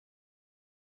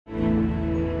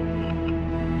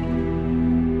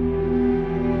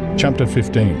Chapter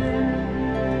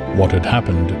 15. What had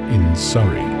happened in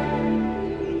Surrey.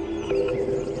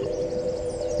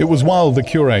 It was while the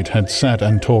curate had sat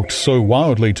and talked so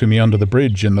wildly to me under the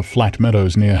bridge in the flat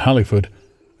meadows near Halliford,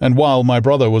 and while my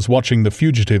brother was watching the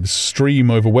fugitives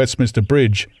stream over Westminster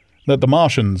Bridge, that the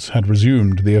Martians had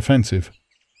resumed the offensive.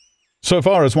 So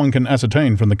far as one can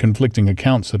ascertain from the conflicting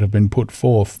accounts that have been put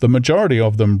forth, the majority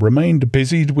of them remained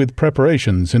busied with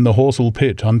preparations in the Horsell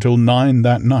pit until 9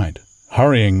 that night,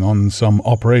 hurrying on some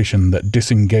operation that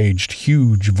disengaged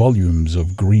huge volumes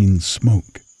of green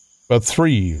smoke. But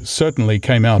 3 certainly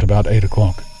came out about 8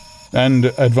 o'clock,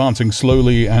 and, advancing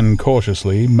slowly and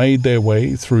cautiously, made their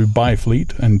way through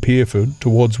Byfleet and Pierford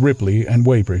towards Ripley and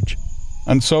Weybridge,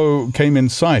 and so came in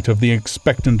sight of the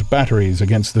expectant batteries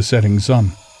against the setting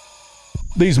sun.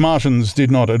 These Martians did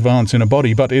not advance in a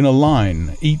body, but in a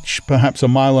line, each perhaps a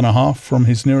mile and a half from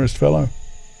his nearest fellow.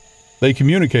 They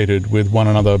communicated with one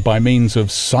another by means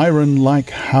of siren-like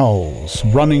howls,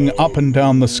 running up and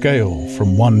down the scale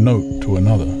from one note to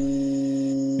another.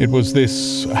 It was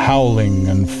this howling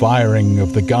and firing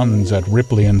of the guns at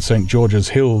Ripley and St. George's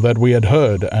Hill that we had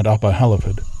heard at Upper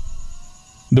Halliford.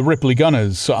 The Ripley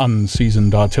gunners,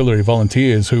 unseasoned artillery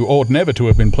volunteers who ought never to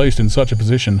have been placed in such a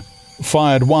position,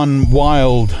 fired one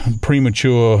wild,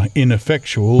 premature,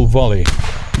 ineffectual volley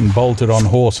and bolted on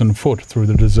horse and foot through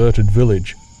the deserted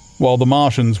village, while the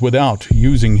Martians, without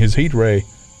using his heat ray,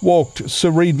 walked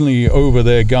serenely over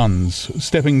their guns,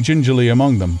 stepping gingerly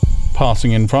among them,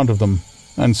 passing in front of them,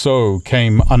 and so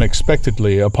came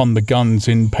unexpectedly upon the guns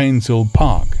in Painshill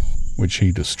Park, which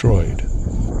he destroyed.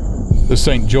 The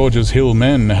St. George's Hill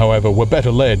men, however, were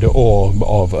better led, or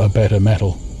of a better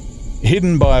metal.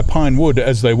 Hidden by a pine wood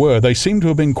as they were, they seemed to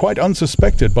have been quite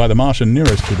unsuspected by the Martian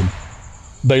nearest to them.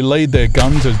 They laid their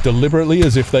guns as deliberately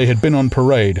as if they had been on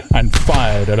parade, and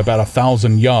fired at about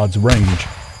 1,000 yards range.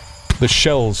 The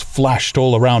shells flashed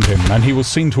all around him, and he was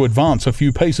seen to advance a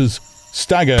few paces,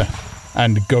 stagger,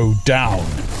 and go down.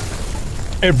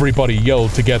 Everybody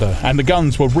yelled together, and the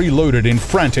guns were reloaded in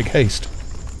frantic haste.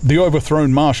 The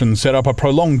overthrown Martian set up a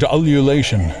prolonged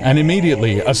ululation, and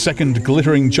immediately a second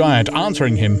glittering giant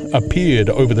answering him appeared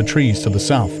over the trees to the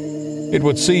south. It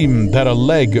would seem that a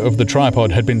leg of the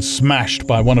tripod had been smashed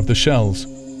by one of the shells.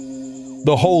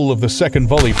 The whole of the second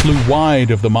volley flew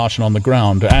wide of the Martian on the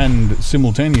ground, and,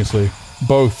 simultaneously,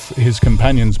 both his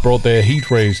companions brought their heat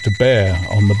rays to bear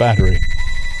on the battery.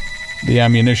 The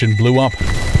ammunition blew up,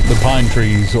 the pine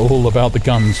trees all about the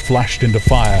guns flashed into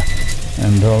fire,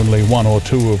 and only 1 or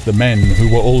 2 of the men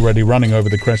who were already running over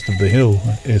the crest of the hill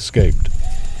escaped.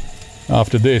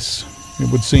 After this,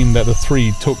 it would seem that the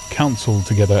 3 took counsel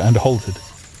together and halted,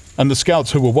 and the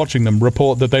scouts who were watching them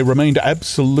report that they remained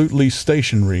absolutely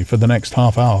stationary for the next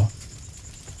half hour.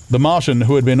 The Martian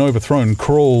who had been overthrown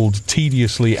crawled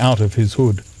tediously out of his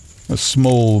hood, a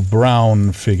small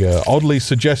brown figure, oddly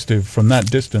suggestive from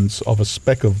that distance of a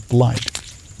speck of blight,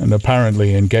 and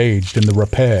apparently engaged in the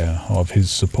repair of his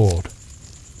support.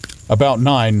 About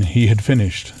 9 he had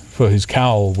finished, for his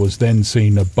cowl was then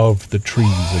seen above the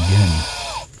trees again.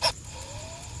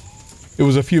 It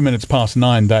was a few minutes past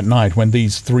 9 that night when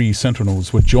these 3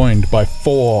 sentinels were joined by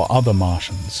 4 other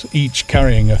Martians, each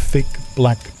carrying a thick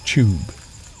black tube.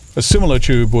 A similar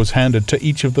tube was handed to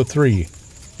each of the 3,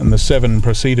 and the 7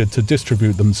 proceeded to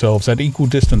distribute themselves at equal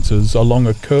distances along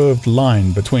a curved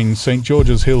line between St.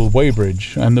 George's Hill,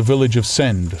 Weybridge, and the village of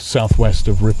Send, southwest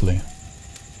of Ripley.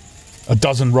 A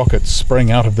dozen rockets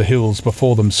sprang out of the hills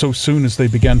before them so soon as they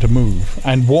began to move,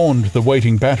 and warned the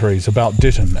waiting batteries about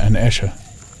Ditton and Esher.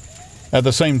 At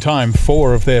the same time,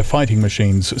 4 of their fighting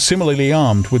machines, similarly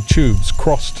armed with tubes,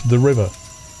 crossed the river,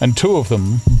 and 2 of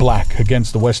them, black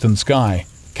against the western sky,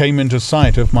 came into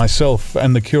sight of myself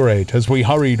and the curate as we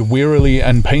hurried wearily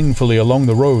and painfully along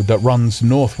the road that runs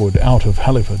northward out of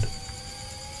Halliford.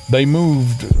 They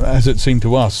moved, as it seemed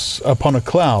to us, upon a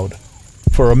cloud,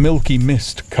 for a milky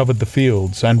mist covered the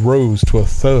fields and rose to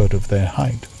 1/3 of their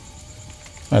height.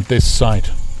 At this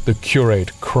sight, the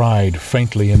curate cried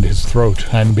faintly in his throat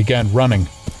and began running,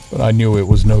 but I knew it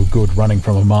was no good running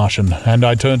from a Martian, and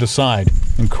I turned aside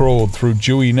and crawled through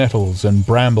dewy nettles and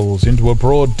brambles into a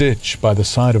broad ditch by the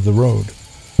side of the road.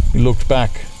 He looked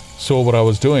back, saw what I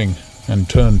was doing, and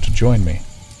turned to join me.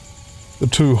 The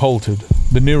 2 halted,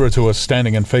 the nearer to us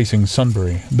standing and facing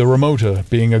Sunbury, the remoter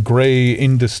being a grey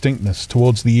indistinctness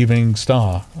towards the evening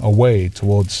star, away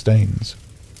towards Staines.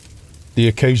 The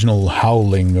occasional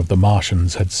howling of the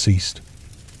Martians had ceased.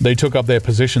 They took up their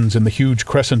positions in the huge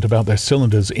crescent about their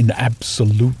cylinders in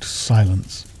absolute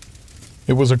silence.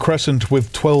 It was a crescent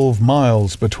with 12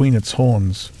 miles between its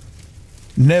horns.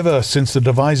 Never since the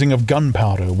devising of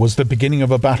gunpowder was the beginning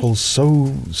of a battle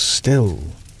so still.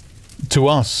 To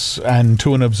us, and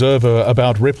to an observer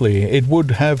about Ripley, it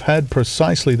would have had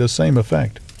precisely the same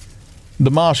effect.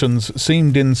 The Martians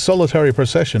seemed in solitary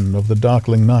procession of the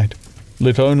darkling night,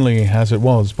 lit only, as it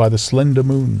was, by the slender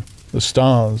moon, the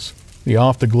stars, the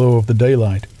afterglow of the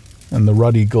daylight, and the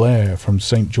ruddy glare from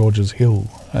St. George's Hill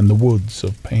and the woods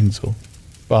of Painshill.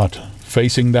 But,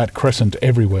 facing that crescent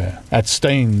everywhere, at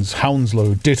Staines,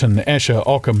 Hounslow, Ditton, Esher,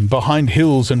 Ockham, behind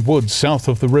hills and woods south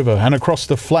of the river, and across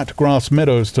the flat grass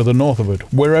meadows to the north of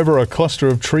it, wherever a cluster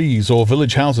of trees or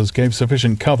village houses gave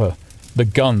sufficient cover, the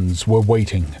guns were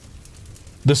waiting.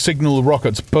 The signal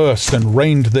rockets burst and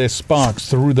rained their sparks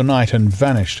through the night and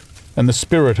vanished, and the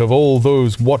spirit of all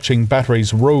those watching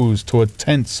batteries rose to a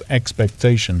tense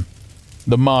expectation.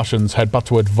 The Martians had but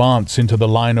to advance into the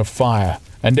line of fire,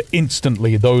 and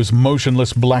instantly those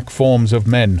motionless black forms of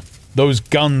men, those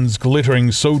guns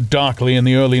glittering so darkly in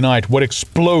the early night, would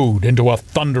explode into a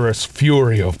thunderous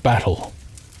fury of battle.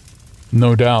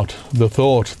 No doubt, the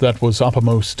thought that was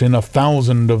uppermost in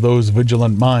 1,000 of those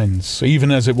vigilant minds,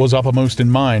 even as it was uppermost in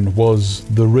mine, was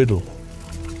the riddle.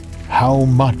 How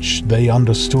much they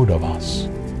understood of us.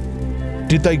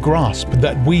 Did they grasp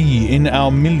that we, in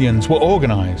our millions, were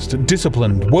organized,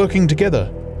 disciplined, working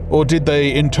together? Or did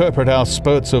they interpret our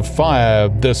spurts of fire,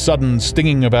 the sudden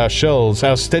stinging of our shells,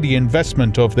 our steady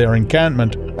investment of their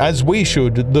encampment, as we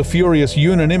should the furious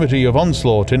unanimity of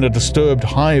onslaught in a disturbed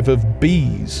hive of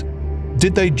bees?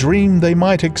 Did they dream they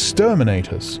might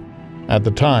exterminate us? At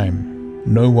the time,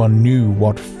 no one knew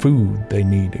what food they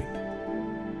needed.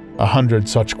 100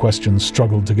 such questions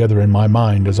struggled together in my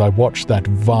mind as I watched that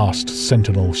vast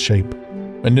sentinel shape.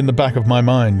 And in the back of my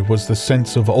mind was the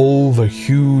sense of all the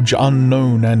huge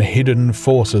unknown and hidden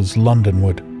forces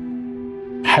Londonward.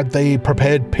 Had they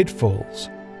prepared pitfalls?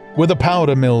 Were the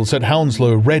powder mills at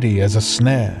Hounslow ready as a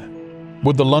snare?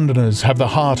 Would the Londoners have the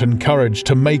heart and courage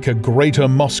to make a greater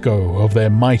Moscow of their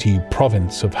mighty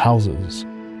province of houses?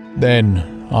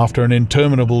 Then, after an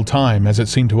interminable time, as it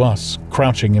seemed to us,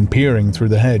 crouching and peering through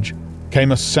the hedge,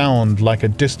 came a sound like a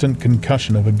distant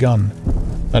concussion of a gun.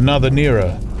 Another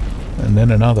nearer, and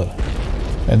then another.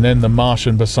 And then the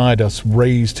Martian beside us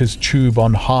raised his tube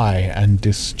on high and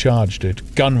discharged it,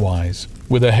 gunwise,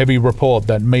 with a heavy report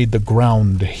that made the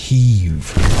ground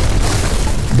heave.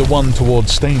 The one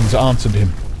towards Staines answered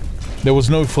him. There was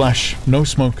no flash, no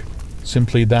smoke,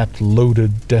 simply that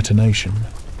loaded detonation.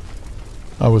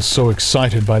 I was so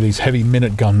excited by these heavy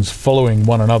minute guns following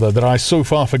one another that I so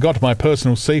far forgot my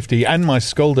personal safety and my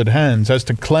scalded hands as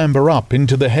to clamber up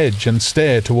into the hedge and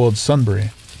stare towards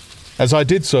Sunbury. As I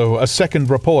did so, a second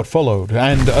report followed,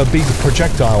 and a big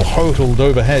projectile hurtled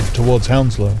overhead towards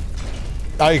Hounslow.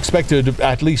 I expected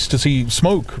at least to see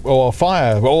smoke, or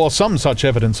fire, or some such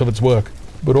evidence of its work,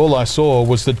 but all I saw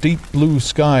was the deep blue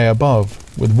sky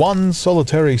above, with one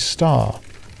solitary star,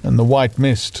 and the white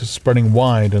mist spreading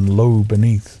wide and low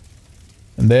beneath.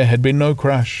 And there had been no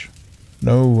crash,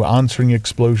 no answering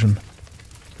explosion.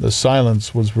 The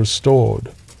silence was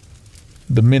restored.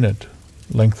 The minute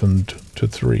lengthened to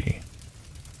 3.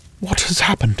 "What has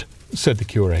happened?" said the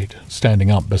curate,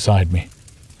 standing up beside me.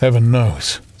 "Heaven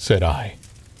knows," said I.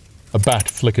 A bat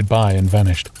flickered by and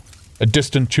vanished. A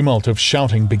distant tumult of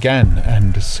shouting began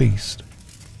and ceased.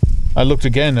 I looked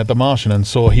again at the Martian and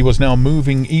saw he was now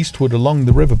moving eastward along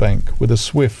the riverbank with a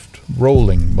swift,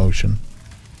 rolling motion.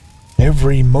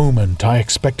 Every moment I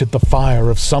expected the fire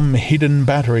of some hidden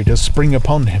battery to spring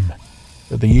upon him,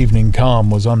 but the evening calm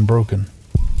was unbroken.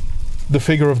 The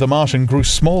figure of the Martian grew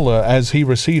smaller as he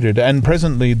receded, and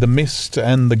presently the mist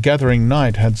and the gathering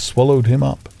night had swallowed him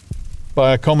up.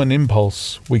 By a common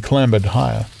impulse, we clambered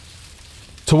higher.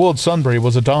 Towards Sunbury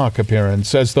was a dark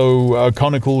appearance, as though a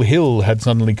conical hill had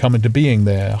suddenly come into being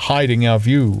there, hiding our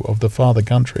view of the farther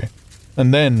country.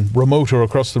 And then, remoter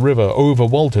across the river, over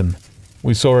Walton,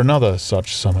 we saw another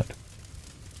such summit.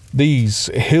 These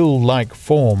hill-like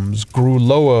forms grew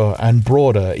lower and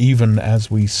broader even as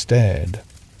we stared.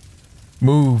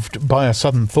 Moved by a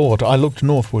sudden thought, I looked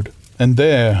northward, and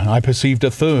there I perceived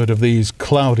a third of these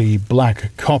cloudy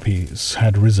black kopjes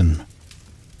had risen.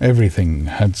 Everything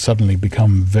had suddenly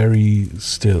become very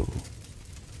still.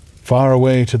 Far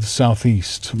away to the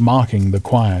southeast, marking the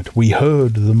quiet, we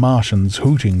heard the Martians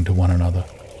hooting to one another,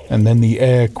 and then the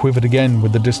air quivered again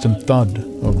with the distant thud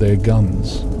of their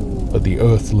guns, but the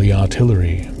earthly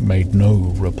artillery made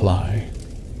no reply.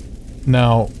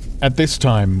 Now, at this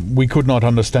time, we could not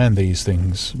understand these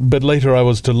things, but later I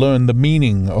was to learn the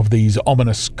meaning of these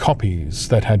ominous kopjes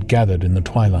that had gathered in the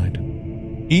twilight.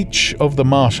 Each of the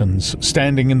Martians,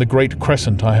 standing in the great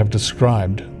crescent I have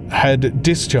described, had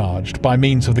discharged, by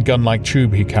means of the gun-like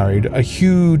tube he carried, a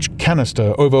huge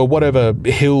canister over whatever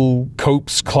hill,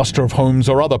 copse, cluster of homes,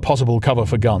 or other possible cover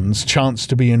for guns chanced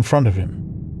to be in front of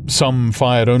him. Some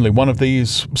fired only one of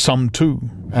these, some two,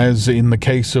 as in the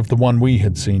case of the one we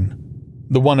had seen.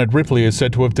 The one at Ripley is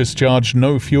said to have discharged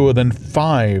no fewer than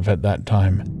 5 at that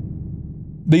time.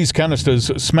 These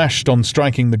canisters smashed on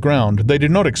striking the ground. They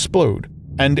did not explode,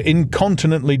 and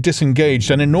incontinently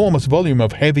disengaged an enormous volume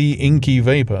of heavy, inky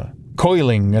vapor,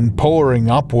 coiling and pouring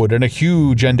upward in a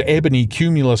huge and ebony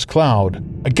cumulus cloud,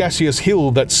 a gaseous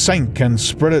hill that sank and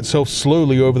spread itself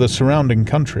slowly over the surrounding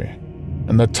country.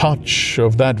 And the touch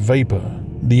of that vapor,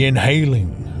 the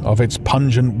inhaling of its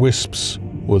pungent wisps,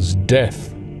 was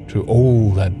death to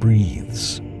all that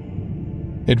breathes.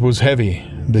 It was heavy,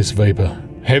 this vapor,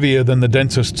 heavier than the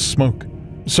densest smoke,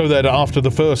 so that after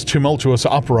the first tumultuous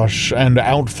uprush and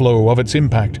outflow of its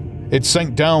impact, it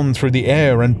sank down through the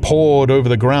air and poured over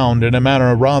the ground in a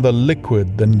manner rather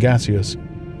liquid than gaseous,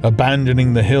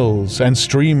 abandoning the hills and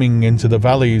streaming into the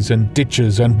valleys and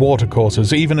ditches and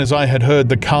watercourses, even as I had heard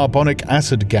the carbonic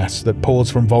acid gas that pours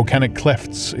from volcanic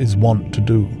clefts is wont to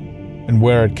do. And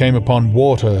where it came upon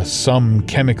water, some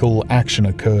chemical action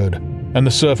occurred, and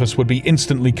the surface would be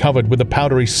instantly covered with a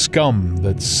powdery scum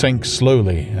that sank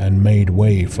slowly and made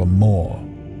way for more.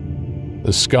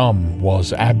 The scum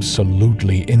was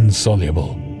absolutely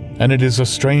insoluble, and it is a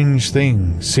strange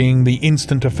thing seeing the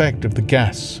instant effect of the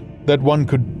gas, that one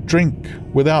could drink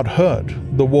without hurt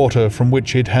the water from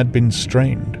which it had been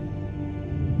strained.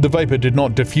 The vapor did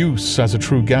not diffuse as a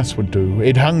true gas would do.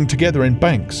 It hung together in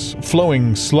banks,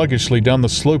 flowing sluggishly down the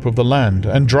slope of the land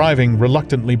and driving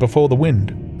reluctantly before the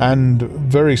wind. And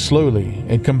very slowly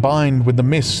it combined with the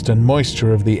mist and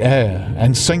moisture of the air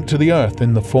and sank to the earth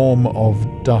in the form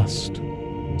of dust.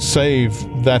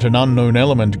 Save that an unknown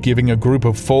element giving a group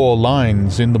of 4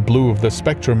 lines in the blue of the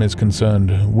spectrum is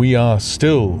concerned, we are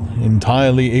still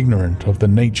entirely ignorant of the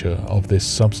nature of this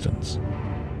substance.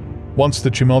 Once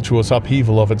the tumultuous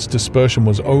upheaval of its dispersion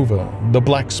was over, the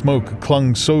black smoke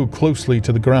clung so closely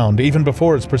to the ground, even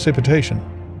before its precipitation,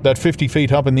 that 50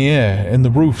 feet up in the air, in the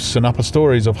roofs and upper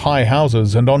stories of high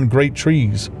houses and on great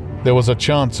trees, there was a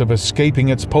chance of escaping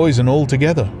its poison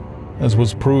altogether, as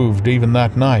was proved even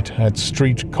that night at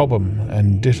Street Cobham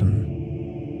and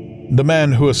Ditton. The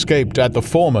man who escaped at the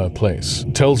former place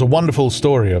tells a wonderful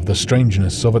story of the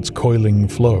strangeness of its coiling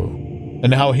flow,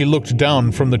 and how he looked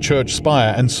down from the church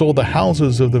spire and saw the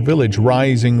houses of the village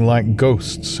rising like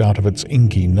ghosts out of its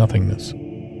inky nothingness.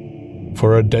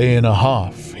 For a day and a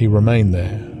half he remained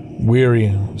there,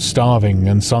 weary, starving,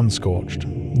 and sun-scorched,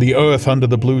 the earth under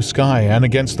the blue sky and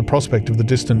against the prospect of the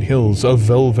distant hills a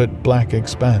velvet black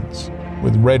expanse,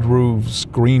 with red roofs,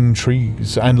 green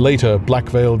trees, and later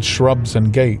black-veiled shrubs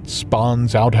and gates,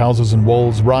 barns, outhouses, and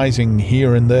walls rising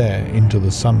here and there into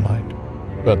the sunlight.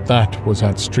 But that was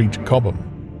at Street Cobham,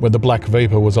 where the black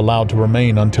vapor was allowed to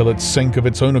remain until it sank of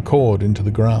its own accord into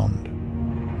the ground.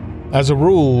 As a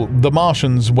rule, the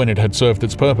Martians, when it had served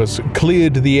its purpose,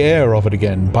 cleared the air of it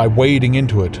again by wading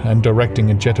into it and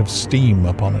directing a jet of steam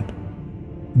upon it.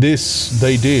 This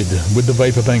they did with the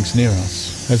vapor banks near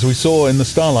us, as we saw in the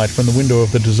starlight from the window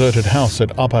of the deserted house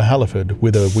at Upper Halliford,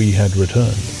 whither we had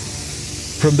returned.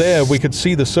 From there we could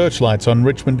see the searchlights on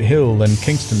Richmond Hill and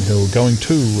Kingston Hill going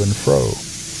to and fro,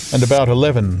 and about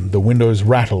 11 the windows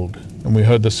rattled, and we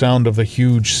heard the sound of the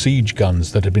huge siege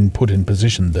guns that had been put in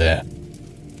position there.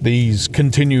 These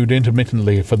continued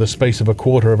intermittently for the space of a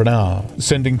quarter of an hour,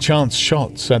 sending chance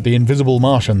shots at the invisible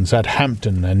Martians at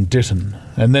Hampton and Ditton,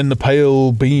 and then the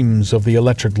pale beams of the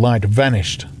electric light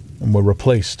vanished and were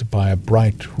replaced by a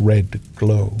bright red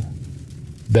glow.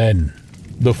 Then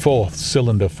the 4th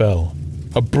cylinder fell,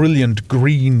 a brilliant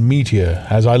green meteor,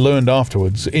 as I learned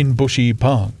afterwards, in Bushy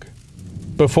Park.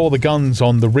 Before the guns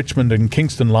on the Richmond and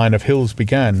Kingston line of hills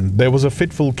began, there was a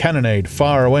fitful cannonade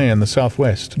far away in the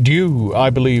southwest, due, I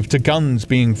believe, to guns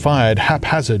being fired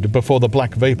haphazard before the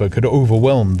black vapor could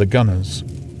overwhelm the gunners.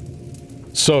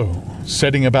 So,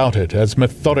 setting about it as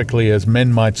methodically as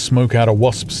men might smoke out a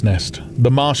wasp's nest,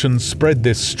 the Martians spread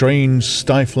this strange,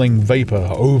 stifling vapor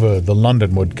over the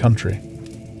Londonward country.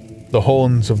 The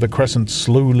horns of the crescent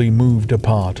slowly moved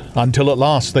apart, until at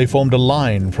last they formed a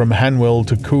line from Hanwell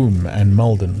to Coombe and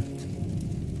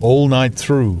Malden. All night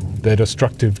through, their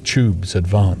destructive tubes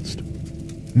advanced.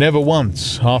 Never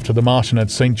once, after the Martian at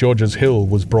St. George's Hill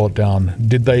was brought down,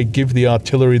 did they give the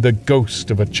artillery the ghost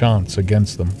of a chance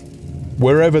against them.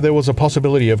 Wherever there was a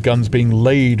possibility of guns being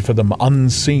laid for them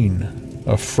unseen,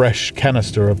 a fresh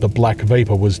canister of the black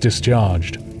vapor was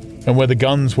discharged, and where the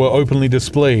guns were openly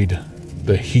displayed,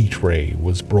 the heat ray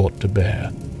was brought to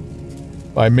bear.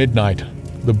 By midnight,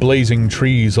 The blazing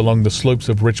trees along the slopes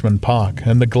of Richmond Park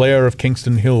and the glare of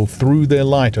Kingston Hill threw their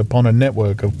light upon a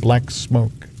network of black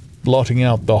smoke, blotting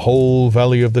out the whole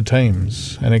valley of the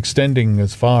Thames and extending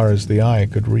as far as the eye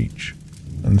could reach.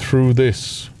 And through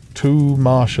this, 2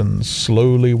 Martians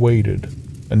slowly waded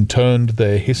and turned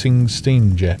their hissing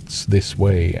steam jets this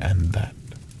way and that.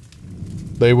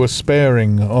 They were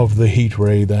sparing of the heat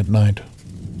ray that night,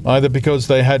 either because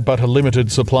they had but a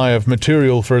limited supply of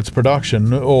material for its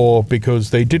production, or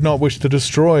because they did not wish to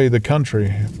destroy the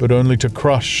country, but only to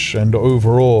crush and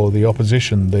overawe the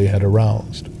opposition they had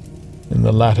aroused. In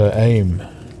the latter aim,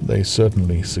 they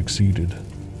certainly succeeded.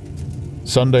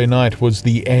 Sunday night was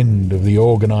the end of the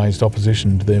organized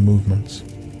opposition to their movements.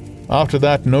 After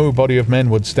that, no body of men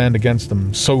would stand against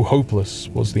them, so hopeless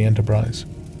was the enterprise.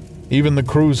 Even the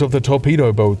crews of the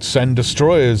torpedo boats and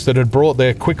destroyers that had brought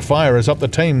their quick firers up the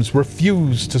Thames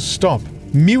refused to stop,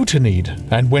 mutinied,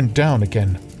 and went down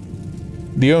again.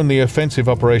 The only offensive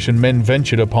operation men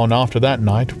ventured upon after that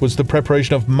night was the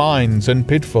preparation of mines and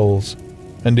pitfalls,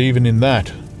 and even in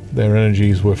that, their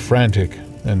energies were frantic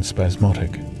and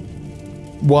spasmodic.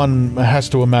 One has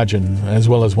to imagine, as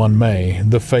well as one may,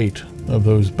 the fate of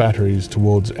those batteries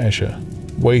towards Esher,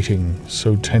 waiting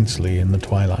so tensely in the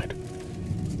twilight.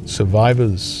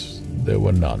 Survivors, there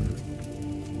were none.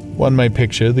 One may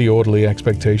picture the orderly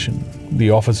expectation, the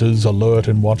officers alert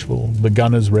and watchful, the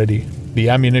gunners ready, the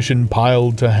ammunition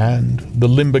piled to hand, the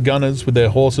limber gunners with their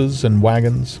horses and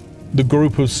wagons, the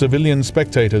group of civilian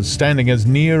spectators standing as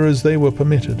near as they were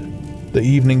permitted, the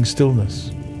evening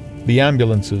stillness, the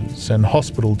ambulances and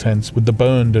hospital tents with the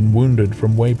burned and wounded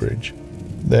from Weybridge.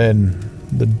 Then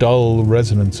the dull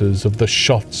resonances of the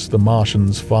shots the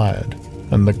Martians fired,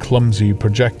 and the clumsy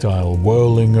projectile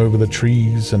whirling over the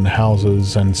trees and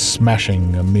houses and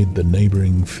smashing amid the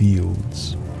neighboring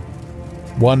fields.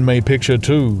 One may picture,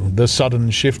 too, the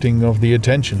sudden shifting of the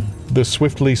attention, the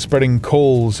swiftly spreading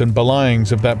calls and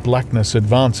belyings of that blackness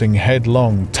advancing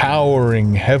headlong,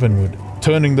 towering heavenward,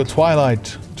 turning the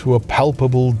twilight to a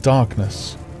palpable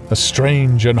darkness, a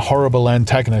strange and horrible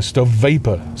antagonist of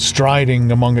vapor striding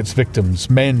among its victims.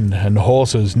 Men and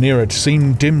horses near it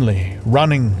seemed dimly,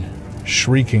 running,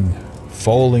 shrieking,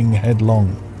 falling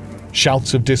headlong.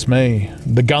 Shouts of dismay,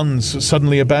 the guns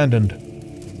suddenly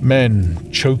abandoned,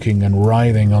 men choking and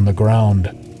writhing on the ground,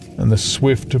 and the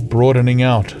swift broadening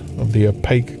out of the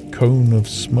opaque cone of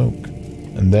smoke.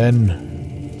 And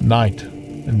then night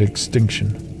and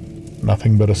extinction,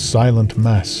 nothing but a silent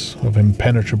mass of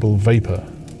impenetrable vapor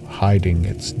hiding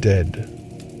its dead.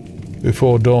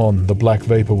 Before dawn, the black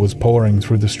vapor was pouring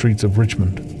through the streets of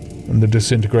Richmond, and the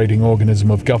disintegrating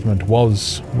organism of government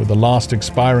was, with a last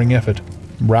expiring effort,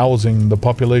 rousing the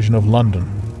population of London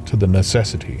to the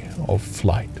necessity of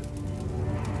flight.